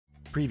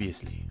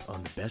Previously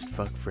on the Best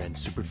Fuck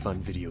Friends Super Fun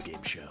Video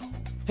Game Show.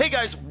 Hey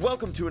guys,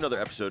 welcome to another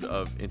episode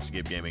of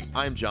Instagib Gaming.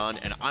 I'm John,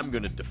 and I'm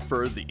going to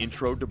defer the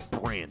intro to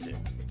Brandon.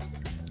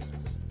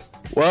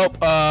 Well,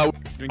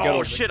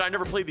 oh shit, I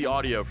never played the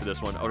audio for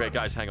this one. Okay,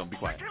 guys, hang on, be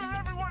quiet. Killing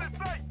everyone in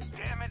sight.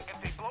 Damn it,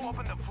 if they blow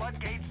open the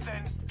floodgates,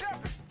 then...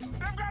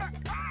 they've got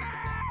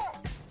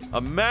a...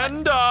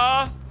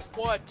 Amanda!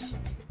 What?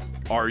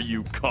 Are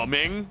you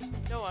coming?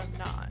 No, I'm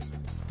not.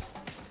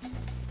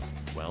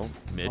 Well,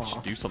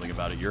 Mitch, do something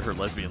about it. You're her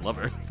lesbian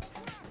lover.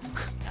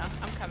 No,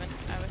 I'm coming.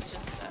 I was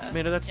just,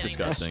 Amanda, that's getting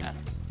disgusting. my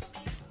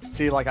chest.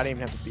 see, like, I didn't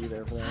even have to be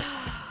there for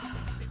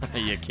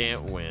that. You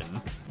can't win.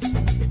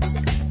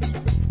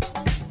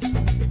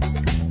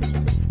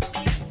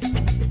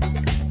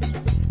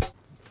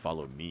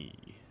 Follow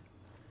me,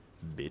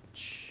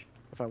 bitch.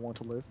 If I want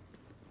to live.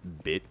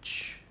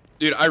 Bitch.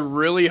 Dude, I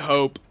really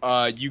hope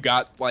you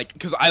got, like,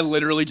 because I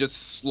literally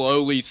just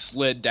slowly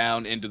slid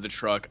down into the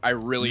truck. I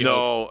really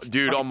hope. No,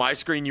 dude, on my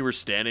screen you were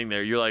standing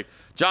there. You're like,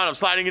 John, I'm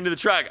sliding into the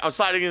truck. I'm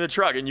sliding into the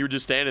truck. And you were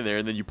just standing there,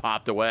 and then you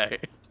popped away.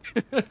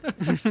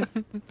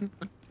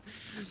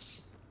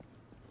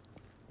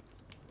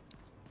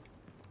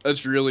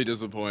 That's really Ooh,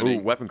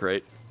 disappointing. weapon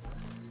crate.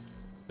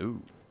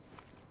 Ooh.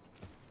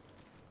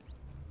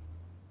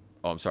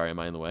 Oh, I'm sorry. Am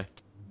I in the way?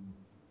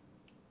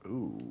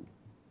 Ooh.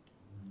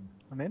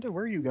 Amanda,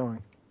 where are you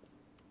going?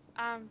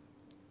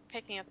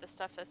 Picking up the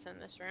stuff that's in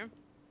this room.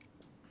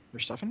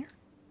 There's stuff in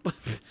here?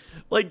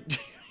 Like,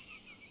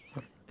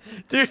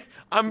 dude,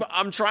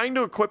 I'm trying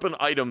to equip an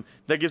item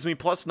that gives me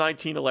plus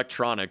 19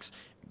 electronics,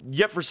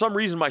 yet for some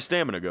reason my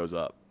stamina goes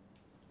up.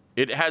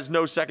 It has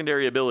no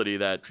secondary ability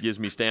that gives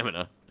me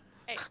stamina.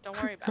 Hey,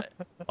 don't worry about it.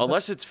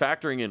 Unless it's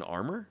factoring in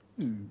armor?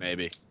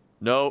 Maybe.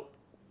 No.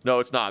 No,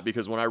 it's not,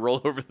 because when I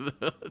roll over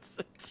the...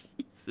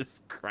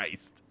 Jesus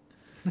Christ.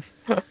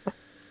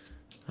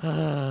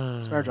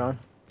 Sorry, John.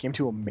 Game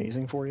too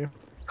amazing for you?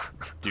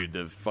 Dude,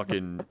 the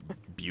fucking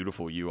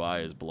beautiful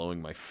UI is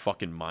blowing my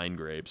fucking mind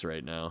grapes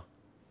right now.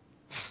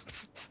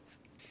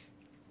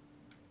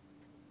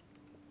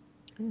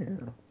 Yeah.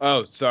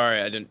 Oh, sorry,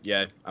 I didn't.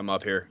 Yeah, I'm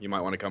up here. You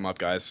might want to come up,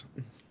 guys.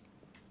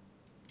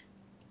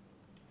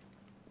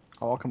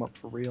 Oh, I'll come up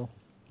for real.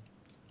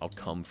 I'll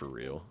come for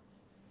real.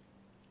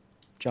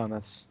 John,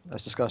 that's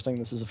disgusting.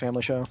 This is a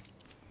family show.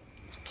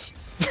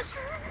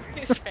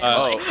 His family.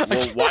 Oh,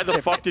 well, why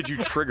the fuck did you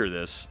trigger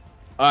this?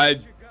 I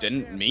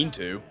didn't mean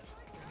to.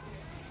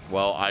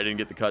 Well, I didn't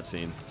get the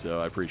cutscene, so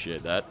I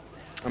appreciate that.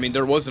 I mean,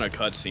 there wasn't a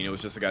cutscene. It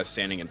was just a guy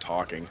standing and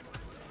talking.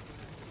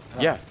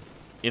 Yeah,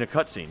 in a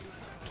cutscene.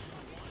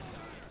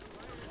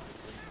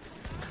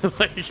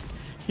 Like,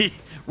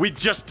 we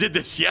just did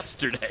this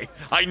yesterday.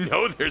 I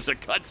know there's a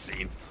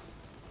cutscene.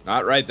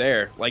 Not right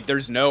there. Like,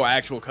 there's no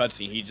actual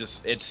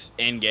cutscene. It's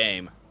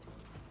in-game.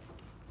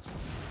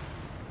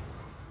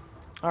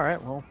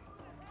 Alright, well.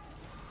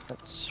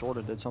 That sort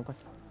of did something.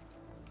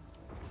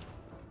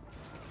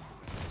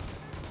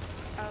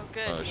 Oh,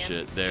 good. Oh the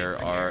shit, NPCs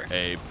there are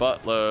here. a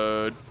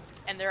buttload.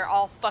 And they're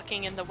all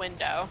fucking in the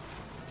window.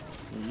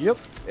 Yep.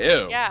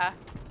 Ew. Yeah.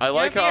 I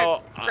like It'd be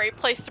how... a great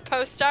place to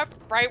post up,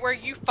 right where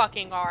you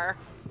fucking are.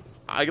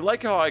 I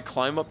like how I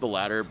climb up the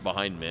ladder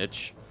behind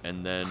Mitch,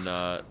 and then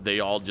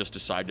they all just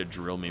decide to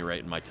drill me right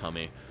in my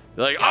tummy.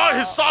 They're like, oh,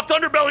 his soft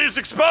underbelly is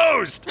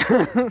exposed!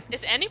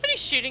 Is anybody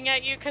shooting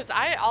at you? Because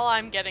all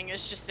I'm getting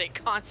is just a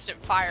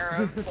constant fire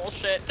of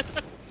bullshit.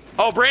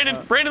 Oh,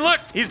 Brandon, Brandon, look!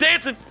 He's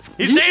dancing!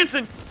 He's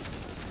dancing!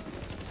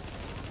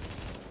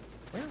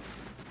 Where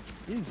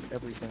is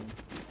everything?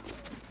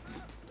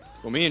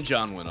 Well, me and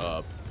John went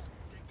up.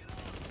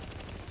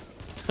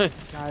 Guys,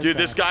 Dude,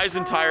 this back. guy's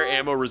entire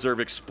ammo reserve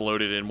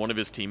exploded, and one of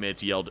his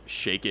teammates yelled,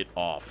 "Shake it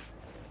off."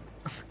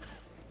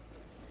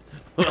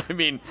 I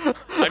mean,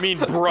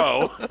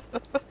 bro.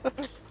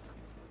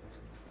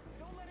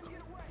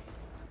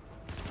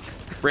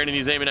 Brandon,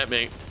 he's aiming at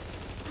me.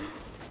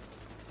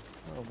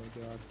 Oh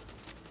my god.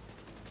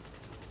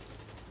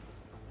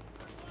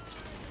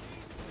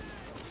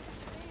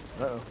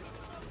 Uh-oh.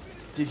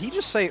 Did he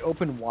just say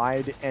open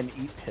wide and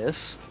eat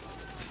piss?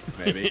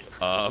 Maybe.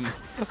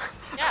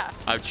 Yeah.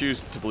 I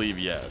choose to believe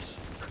yes.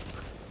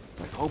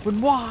 It's like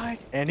open wide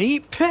and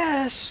eat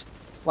piss.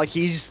 Like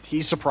he's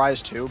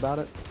surprised too about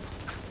it.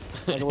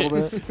 Like a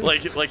little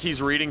bit. like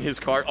he's reading his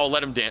card. Oh,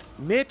 let him dance.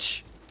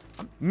 Mitch?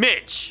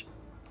 Mitch!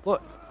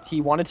 Look,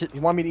 he wanted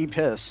me to eat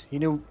piss. He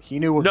knew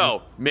what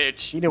No,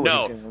 Mitch. He knew what he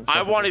was No, doing.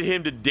 I wanted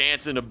him to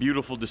dance in a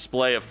beautiful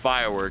display of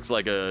fireworks,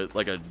 like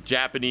a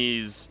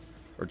Japanese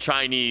or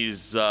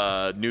Chinese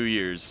New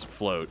Year's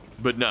float.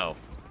 But no,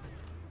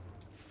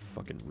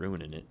 fucking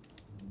ruining it.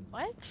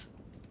 What?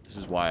 This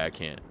is why I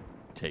can't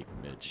take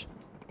Mitch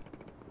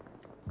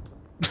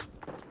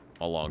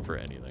along for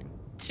anything.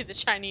 To the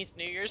Chinese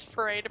New Year's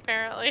parade,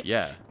 apparently.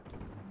 Yeah.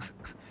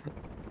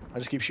 I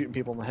just keep shooting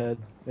people in the head.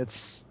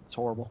 It's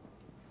horrible.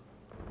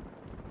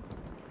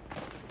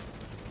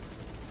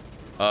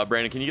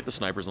 Brandon, can you get the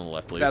snipers on the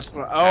left, please? That's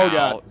what, Ow, oh,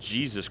 God.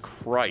 Jesus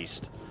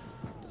Christ.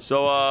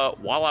 So,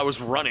 while I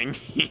was running,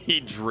 he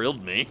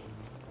drilled me.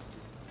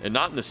 And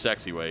not in the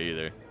sexy way,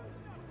 either.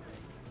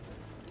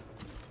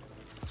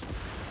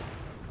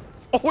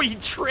 Oh, he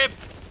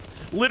tripped!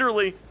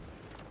 Literally.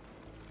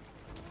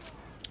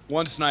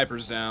 One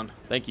sniper's down.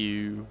 Thank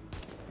you.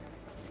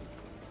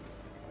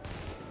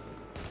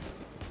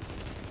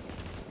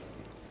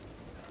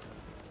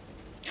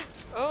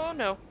 Oh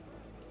no.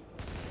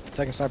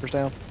 Second sniper's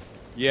down.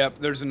 Yep,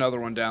 there's another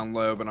one down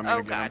low, but I'm gonna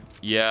Oh get god. him.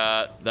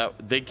 Yeah,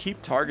 they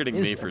keep targeting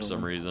Is me for some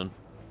everyone? reason.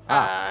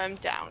 I'm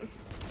down.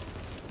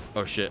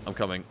 Oh shit, I'm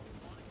coming.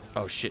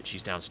 Oh shit,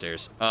 she's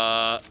downstairs.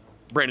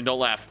 Brandon, don't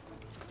laugh.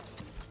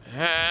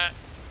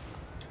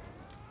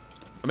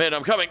 Amanda,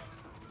 I'm coming.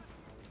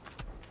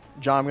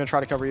 John, I'm gonna try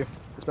to cover you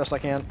as best I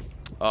can.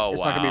 Oh, It's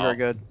wow. not gonna be very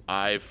good.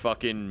 I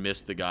fucking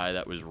missed the guy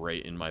that was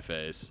right in my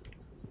face.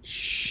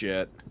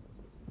 Shit.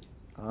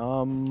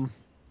 Um,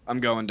 I'm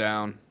going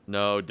down.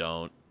 No,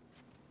 don't.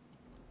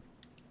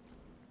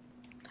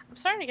 I'm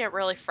starting to get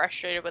really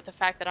frustrated with the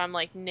fact that I'm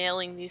like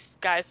nailing these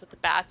guys with the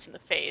bats in the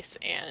face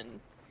and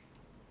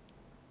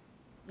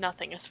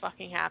nothing is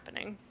fucking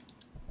happening.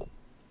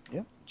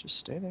 yep, just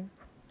stay there.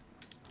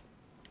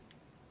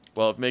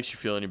 Well, if it makes you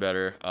feel any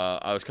better,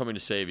 I was coming to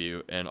save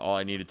you, and all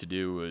I needed to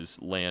do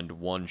was land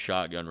one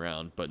shotgun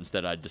round, but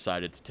instead I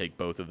decided to take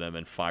both of them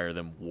and fire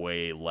them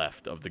way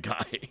left of the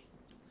guy.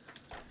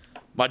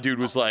 My dude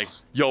was like,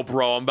 yo,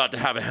 bro, I'm about to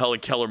have a Helen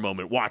Keller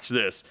moment. Watch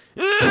this.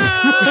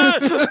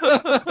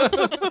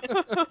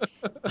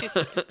 Too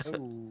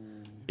soon.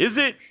 Is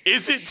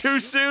it too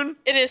soon?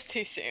 It is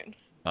too soon.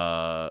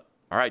 All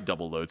right,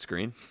 double load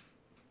screen.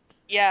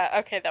 Yeah,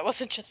 okay, that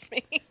wasn't just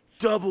me.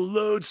 Double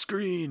load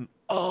screen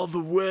all the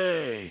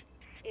way.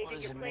 What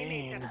does Your it playmates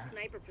mean? have a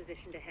sniper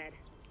positioned ahead.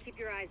 Keep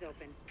your eyes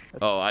open.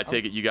 Oh, I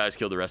take it you guys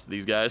killed the rest of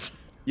these guys?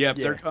 Yep,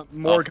 Yeah. they're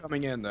more Oh.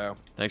 coming in though.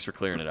 Thanks for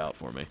clearing it out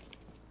for me.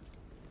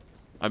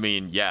 I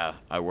mean, yeah,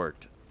 I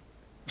worked.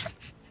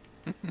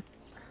 Don't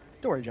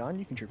worry, John.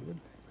 You contributed.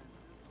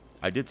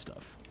 I did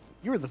stuff.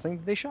 You were the thing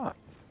that they shot.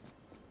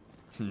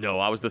 No,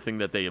 I was the thing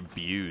that they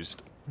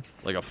abused.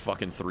 Like a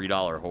fucking $3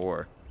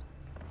 whore.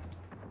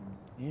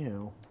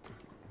 Ew.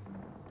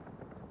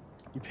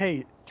 You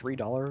pay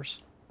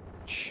 $3?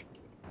 Shh.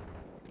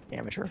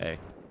 Amateur. Hey.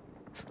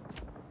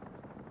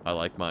 I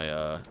like my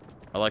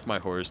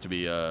whores to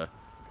be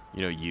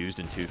used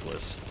and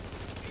toothless.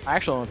 I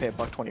actually only pay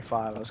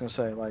 $1.25. I was gonna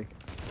say, like,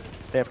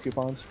 they have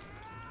coupons.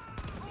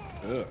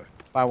 Ugh.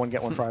 Buy one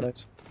get one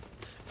Fridays.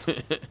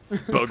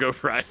 BOGO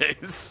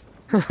Fridays.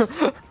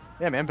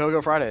 Yeah, man,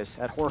 BOGO Fridays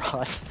at Whore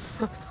Hut.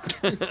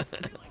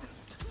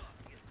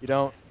 You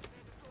don't,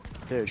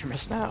 dude, you're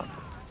missing out.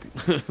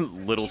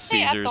 Little you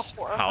say at the Caesars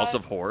Whore House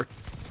Hut? of Whore.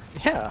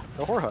 Yeah,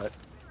 the Whore Hut.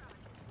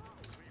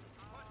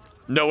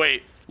 No,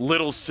 wait.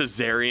 Little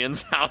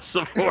Caesarian's House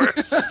of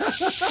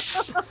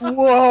Horrors.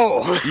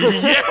 Whoa!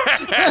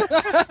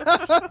 Yes!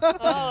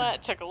 Oh,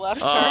 that took a left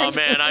turn. Oh,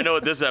 man, I know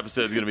what this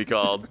episode's going to be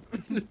called.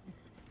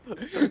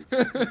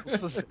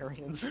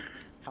 Caesarians.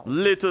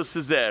 Little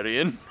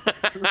Caesarian.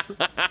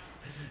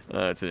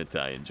 It's an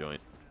Italian joint.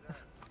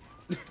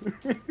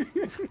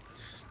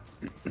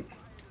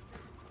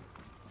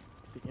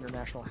 The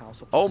International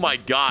House of. Oh, my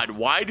God.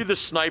 Why do the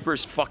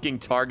snipers fucking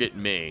target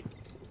me?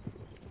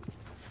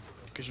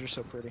 Because you're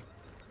so pretty.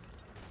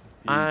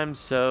 I'm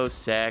so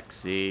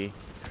sexy.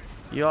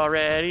 You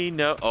already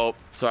know. Oh,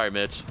 sorry,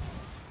 Mitch.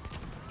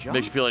 John?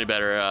 Makes you feel any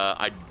better?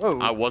 Whoa.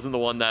 I wasn't the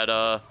one that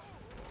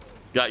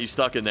got you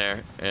stuck in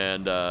there,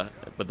 and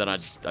but then I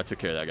took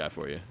care of that guy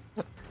for you.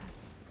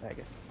 Thank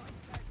you.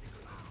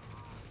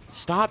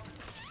 Stop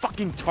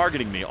fucking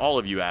targeting me, all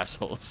of you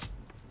assholes.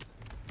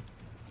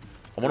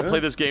 I want to play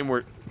this game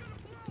where.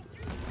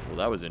 Well,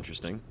 that was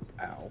interesting.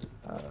 Ow.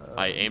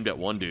 I aimed at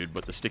one dude,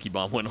 but the sticky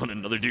bomb went on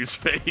another dude's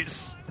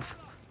face.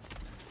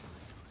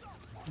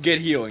 Get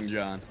healing,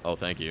 John. Oh,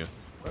 thank you.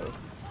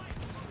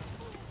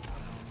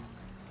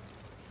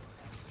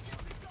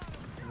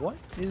 What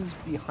is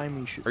behind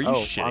me? Are you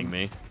shitting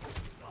me?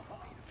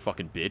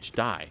 Fucking bitch,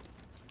 die.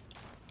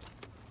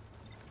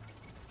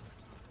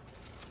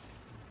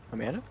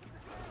 Amanda?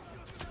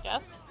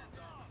 Yes?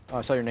 Oh,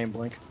 I saw your name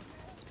blink.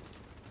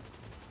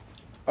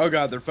 Oh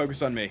god, they're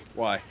focused on me.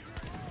 Why?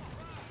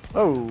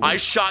 Oh. I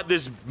shot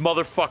this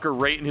motherfucker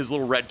right in his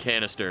little red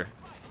canister.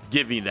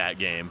 Give me that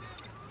game.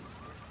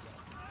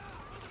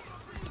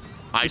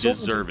 I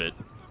deserve it.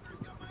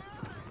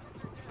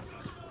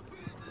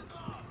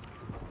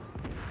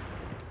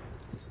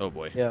 Oh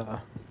boy. Yeah.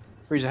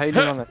 Frieza, how you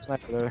doing on that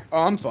sniper there?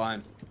 Oh, I'm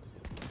fine.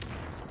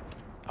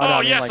 Oh, no, I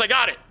mean, yes, like, I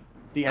got it.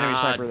 The enemy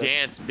sniper that's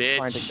dance, bitch.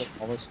 trying to kill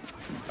all this.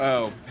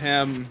 Oh,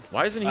 him.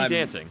 Why isn't he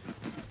dancing?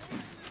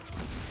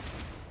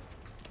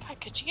 God,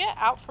 could you get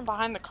out from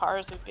behind the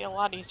cars? It'd be a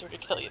lot easier to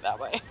kill you that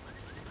way.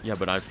 Yeah,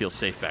 but I feel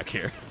safe back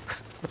here.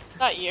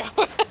 Not you.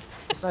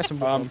 It's nice and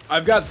warm.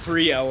 I've got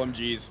 3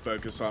 LMGs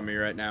focused on me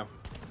right now.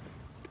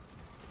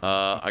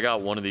 I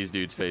got one of these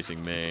dudes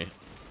facing me.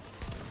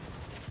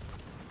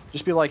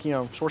 Just be like,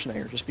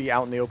 Schwarzenegger. Just be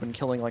out in the open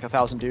killing like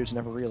 1,000 dudes and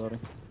never reloading.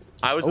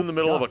 I was Oh, in the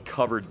middle of God. a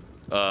covered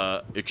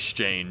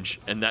exchange,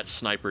 and that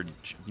sniper.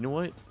 You know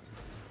what?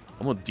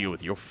 I'm gonna deal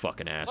with your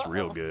fucking ass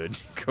real good.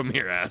 Come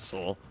here,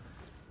 asshole.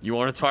 You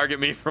want to target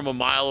me from a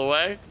mile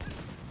away?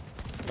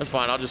 That's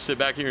fine. I'll just sit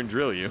back here and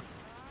drill you.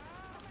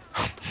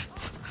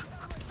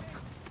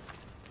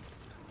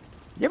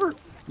 You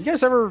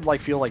guys ever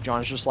like feel like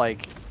John's just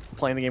like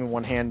playing the game in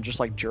one hand, just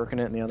like jerking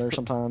it in the other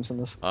sometimes in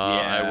this?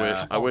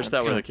 I wish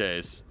that were the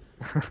case.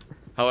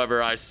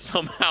 However, I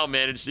somehow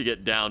managed to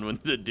get down when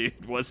the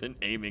dude wasn't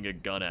aiming a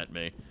gun at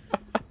me.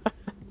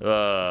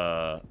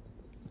 You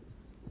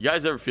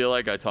guys ever feel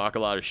like I talk a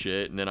lot of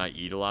shit and then I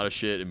eat a lot of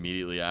shit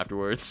immediately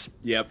afterwards?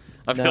 Yep.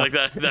 I feel like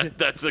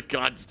that's a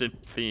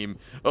constant theme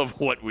of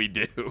what we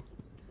do.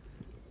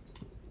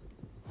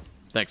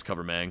 Thanks,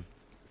 Covermang.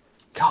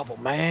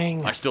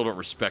 Covermang. I still don't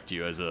respect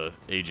you as a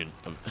agent,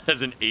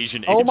 as an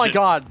Asian Oh agent. my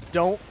God!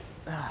 Don't.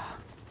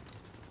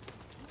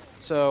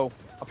 So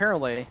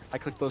apparently, I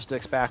clicked both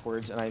sticks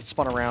backwards and I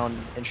spun around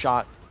and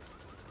shot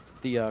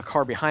the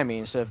car behind me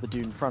instead of the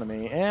dude in front of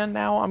me, and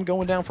now I'm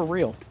going down for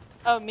real.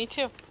 Oh, me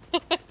too.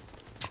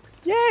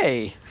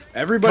 Yay!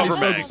 Everybody's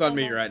Cover focused on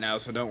me right now,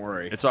 so don't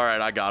worry. It's all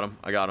right. I got him.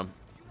 I got him.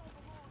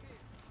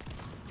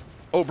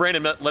 Oh,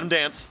 Brandon, let him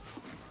dance.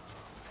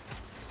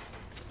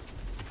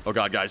 Oh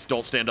God, guys,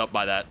 don't stand up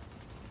by that.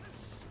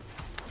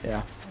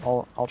 Yeah,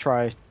 I'll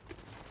try.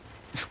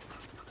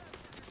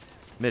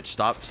 Mitch,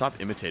 stop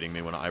imitating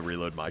me when I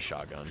reload my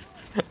shotgun.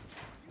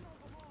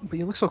 But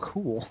you look so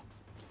cool.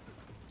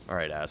 All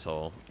right,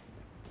 asshole.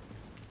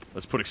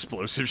 Let's put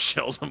explosive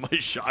shells on my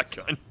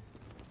shotgun.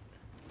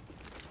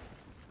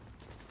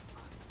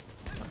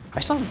 I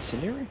saw an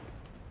incendiary?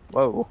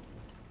 Whoa.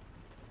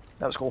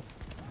 That was cool.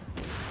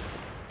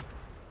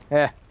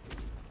 Yeah.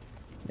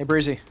 Hey,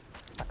 Breezy.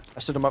 I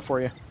stood him up for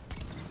you.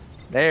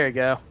 There you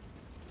go.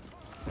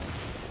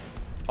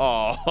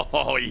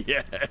 Oh,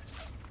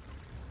 yes.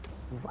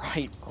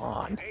 Right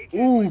on.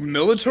 Ooh,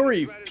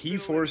 military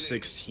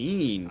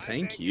P416.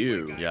 Thank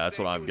you. Yeah, that's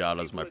what I've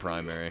got as my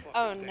primary.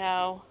 Oh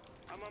no.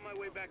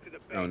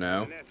 Oh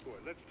no.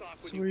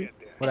 Sweet.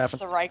 What It's happened?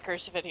 the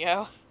Rikers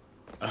video.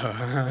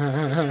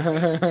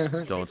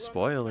 Don't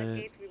spoil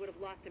it. We would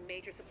have lost a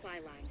major supply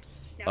line.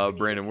 Now we need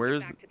Brandon, to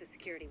where's... get back to the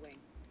security wing.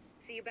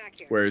 See you back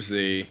here. Where's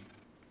the...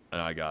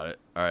 I got it.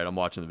 All right, I'm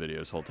watching the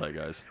videos. Hold tight,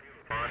 guys.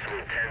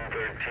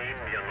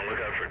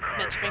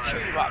 Mitch, make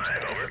sure you watch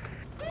those.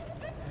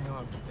 Hang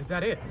on. Is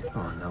that it?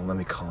 Oh, no, let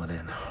me call it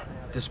in.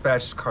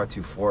 Dispatch, is car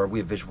 2-4. We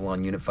have visual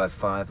on Unit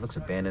 5-5. Looks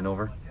abandoned,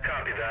 over.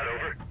 Copy that,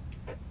 over.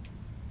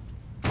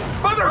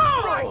 Mother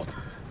Christ!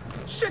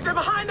 Shit, they're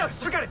behind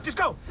us! Forget it, just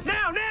go!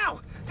 Now,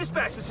 now!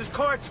 Dispatch, this is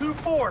car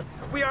 2-4.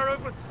 We are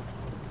over...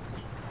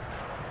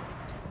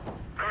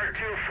 Car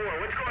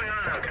 2-4, what's going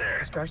on out there?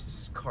 Dispatch,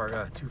 this is car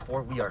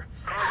 2-4. We are...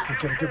 We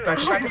gotta get back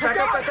up!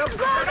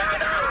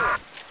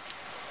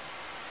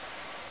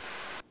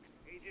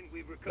 Agent,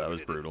 we've That was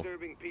recovered brutal. a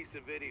disturbing piece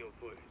of video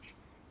footage.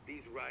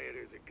 These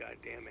rioters are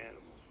goddamn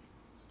animals.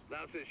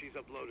 Lau says she's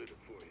uploaded it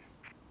for you.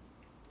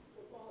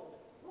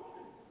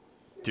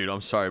 Dude,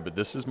 I'm sorry, but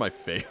this is my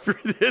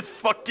favorite. This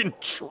fucking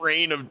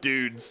train of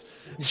dudes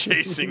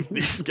chasing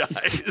these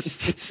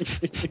guys.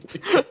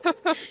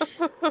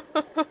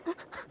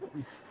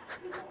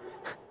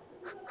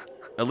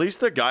 At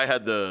least the guy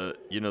had the,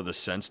 the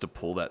sense to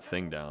pull that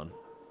thing down.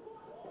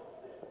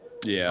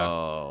 Yeah.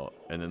 Oh,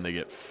 and then they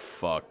get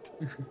fucked.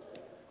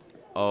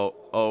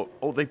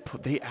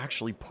 They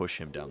actually push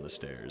him down the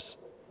stairs.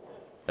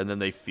 And then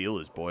they feel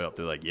his boy up.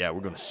 They're like, yeah,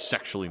 we're gonna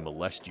sexually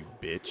molest you,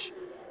 bitch.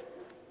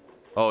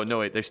 Oh, no,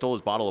 wait, they stole his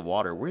bottle of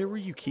water. Where were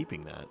you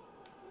keeping that?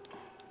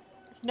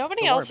 Does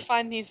nobody else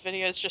find these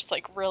videos just,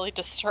 like, really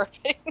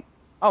disturbing?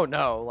 Oh,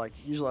 no. Like,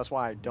 usually that's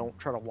why I don't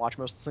try to watch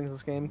most of the things in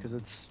this game, because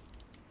it's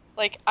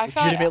Like, I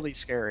found... legitimately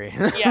scary.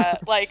 Yeah,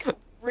 like,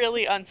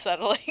 really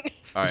unsettling.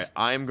 All right,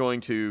 I'm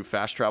going to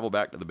fast travel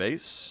back to the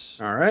base.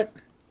 All right.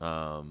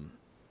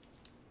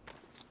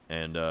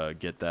 And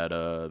get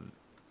that,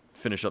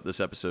 finish up this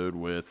episode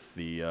with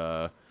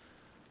the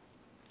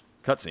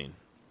cutscene.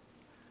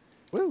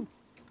 Woo.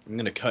 I'm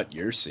gonna cut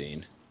your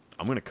scene.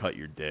 I'm gonna cut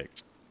your dick.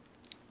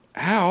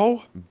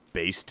 Ow!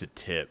 Base to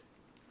tip.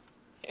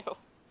 Ew.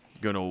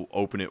 Gonna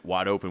open it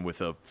wide open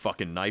with a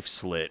fucking knife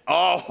slit.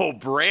 Oh,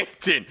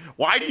 Brandon!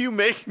 Why do you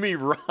make me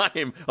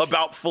rhyme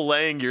about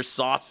filleting your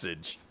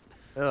sausage?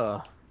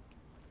 Ugh.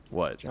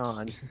 What?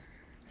 John.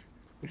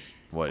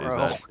 What is Bro.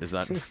 that? Is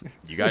that...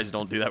 You guys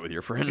don't do that with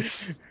your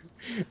friends?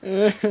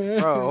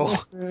 Bro.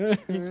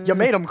 You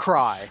made him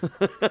cry.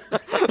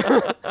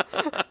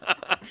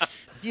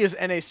 He is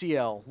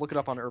NaCl. Look it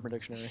up on Urban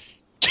Dictionary.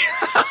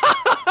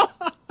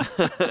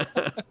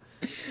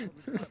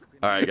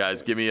 All right,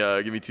 guys, give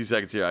me 2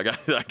 seconds here. I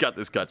got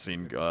this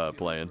cutscene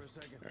playing.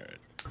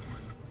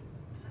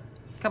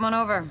 Come on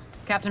over.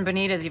 Captain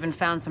Benitez even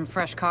found some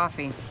fresh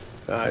coffee.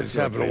 I just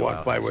happened to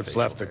walk by what's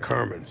left of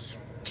Kerman's.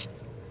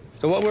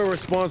 So what we're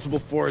responsible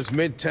for is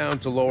Midtown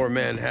to Lower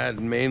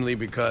Manhattan, mainly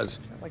because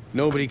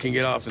nobody can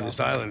get off to this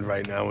island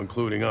right now,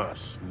 including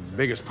us. The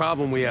biggest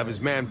problem we have is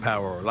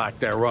manpower, or lack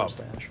thereof.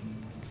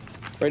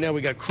 Right now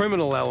we got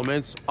criminal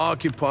elements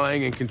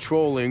occupying and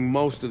controlling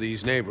most of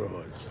these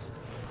neighborhoods.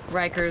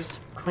 Rikers,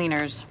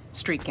 cleaners,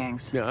 street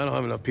gangs. Yeah, I don't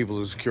have enough people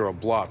to secure a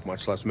block,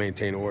 much less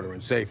maintain order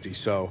and safety,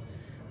 so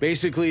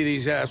Basically,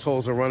 these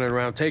assholes are running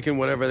around taking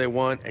whatever they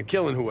want and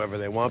killing whoever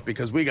they want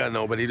because we got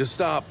nobody to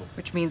stop them.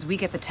 Which means we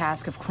get the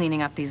task of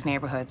cleaning up these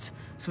neighborhoods,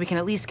 so we can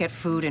at least get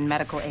food and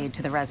medical aid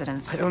to the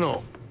residents. I don't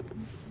know.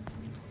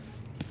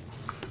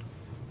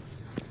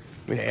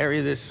 I mean, an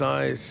area this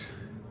size,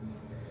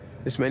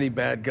 this many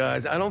bad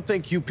guys, I don't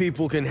think you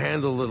people can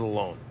handle it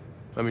alone.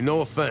 I mean,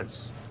 no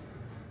offense.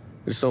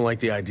 I just don't like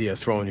the idea of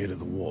throwing you to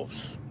the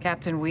wolves.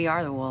 Captain, we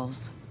are the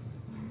wolves.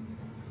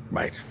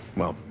 Right.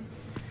 Well,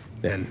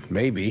 then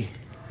maybe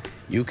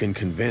you can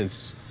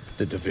convince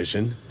the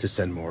division to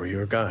send more of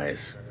your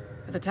guys.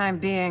 For the time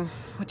being,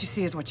 what you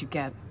see is what you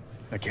get.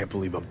 I can't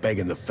believe I'm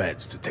begging the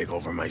feds to take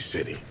over my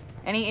city.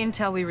 Any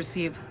intel we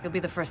receive, you'll be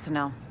the first to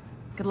know.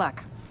 Good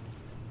luck.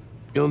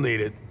 You'll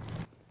need it.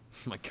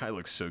 My guy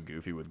looks so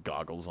goofy with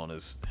goggles on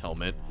his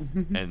helmet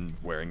and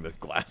wearing the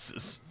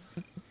glasses.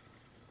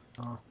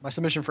 My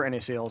submission for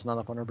NACL is not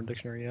up on Urban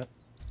Dictionary yet.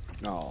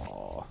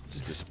 Aw. It's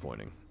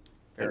disappointing.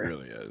 It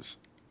really is.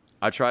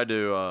 I tried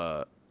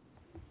to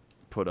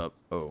put up...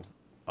 Oh,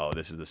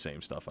 this is the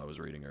same stuff I was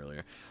reading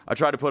earlier. I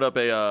tried to put up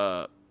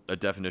a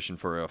definition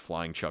for a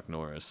flying Chuck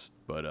Norris,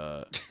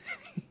 but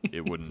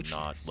it would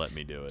not let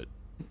me do it.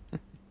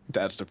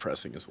 That's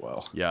depressing as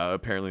well. Yeah,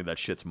 apparently that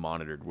shit's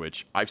monitored,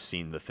 which I've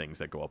seen the things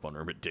that go up on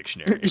Urban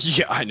Dictionary.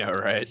 Yeah, I know,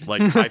 right?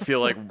 Like, I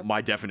feel like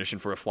my definition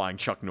for a flying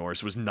Chuck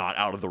Norris was not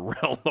out of the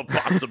realm of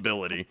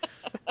possibility.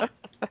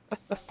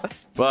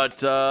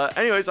 But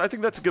anyways, I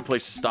think that's a good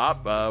place to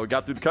stop. We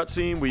got through the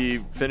cutscene. We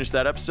finished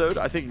that episode.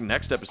 I think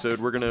next episode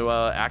we're going to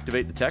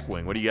activate the tech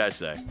wing. What do you guys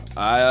say?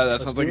 That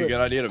sounds like a good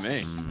idea to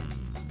me.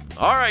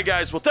 All right,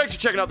 guys. Well, thanks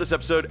for checking out this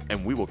episode,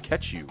 and we will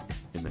catch you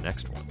in the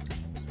next one.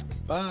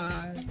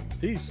 Bye.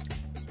 Peace.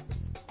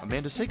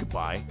 Amanda, say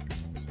goodbye.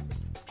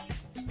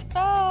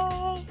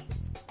 Bye.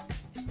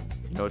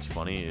 You know what's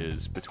funny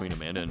is between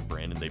Amanda and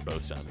Brandon, they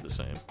both sounded the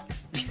same.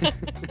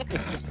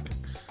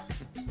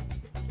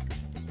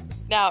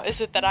 Now,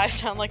 is it that I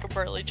sound like a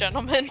burly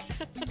gentleman?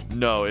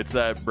 No, it's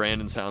that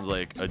Brandon sounds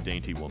like a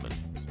dainty woman.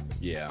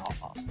 Yeah.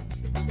 Aw.